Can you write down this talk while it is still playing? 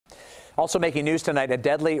Also making news tonight, a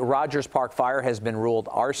deadly Rogers Park fire has been ruled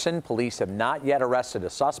arson. Police have not yet arrested a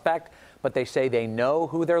suspect, but they say they know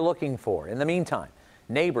who they're looking for. In the meantime,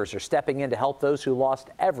 neighbors are stepping in to help those who lost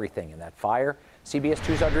everything in that fire. CBS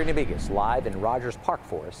 2's Audrina Vigas live in Rogers Park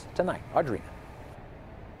for us tonight. Audrina.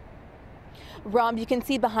 Rob, you can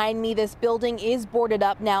see behind me this building is boarded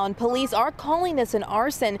up now, and police are calling this an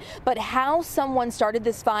arson. But how someone started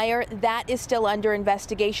this fire, that is still under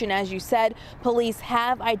investigation. As you said, police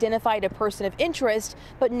have identified a person of interest,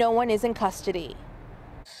 but no one is in custody.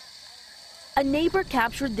 A neighbor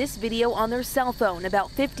captured this video on their cell phone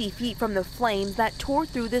about 50 feet from the flames that tore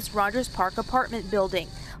through this Rogers Park apartment building.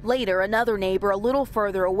 Later, another neighbor a little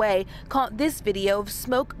further away caught this video of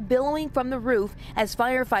smoke billowing from the roof as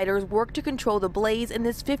firefighters worked to control the blaze in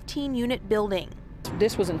this 15-unit building.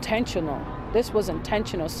 This was intentional. This was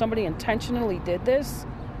intentional. Somebody intentionally did this.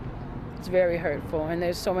 It's very hurtful, and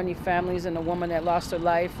there's so many families and a woman that lost her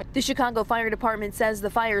life. The Chicago Fire Department says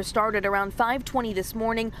the fire started around 5:20 this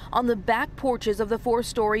morning on the back porches of the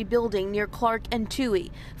 4-story building near Clark and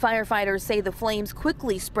Toohey. Firefighters say the flames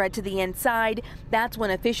quickly spread to the inside. That's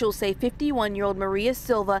when officials say 51-year-old Maria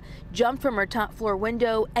Silva jumped from her top floor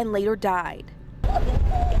window and later died.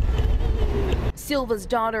 Silva's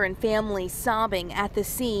daughter and family sobbing at the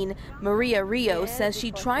scene. Maria Rios says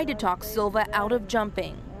she tried to talk Silva out of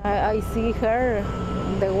jumping. I see her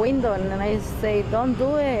in the window and I say, don't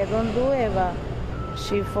do it, but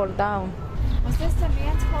she fall down. Was this a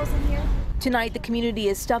man's clothes in here? Tonight, the community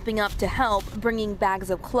is stepping up to help, bringing bags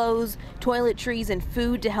of clothes, toiletries, and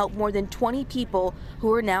food to help more than 20 people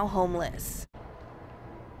who are now homeless.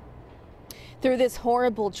 Through this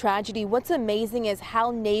horrible tragedy, what's amazing is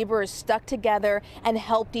how neighbors stuck together and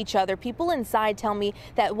helped each other. People inside tell me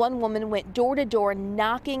that one woman went door to door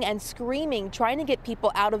knocking and screaming, trying to get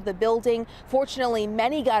people out of the building. Fortunately,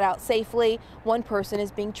 many got out safely. One person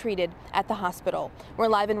is being treated at the hospital. We're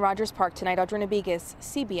live in Rogers Park tonight. Audrina Vigas,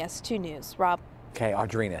 CBS 2 News. Rob. Okay,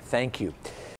 Audrina, thank you.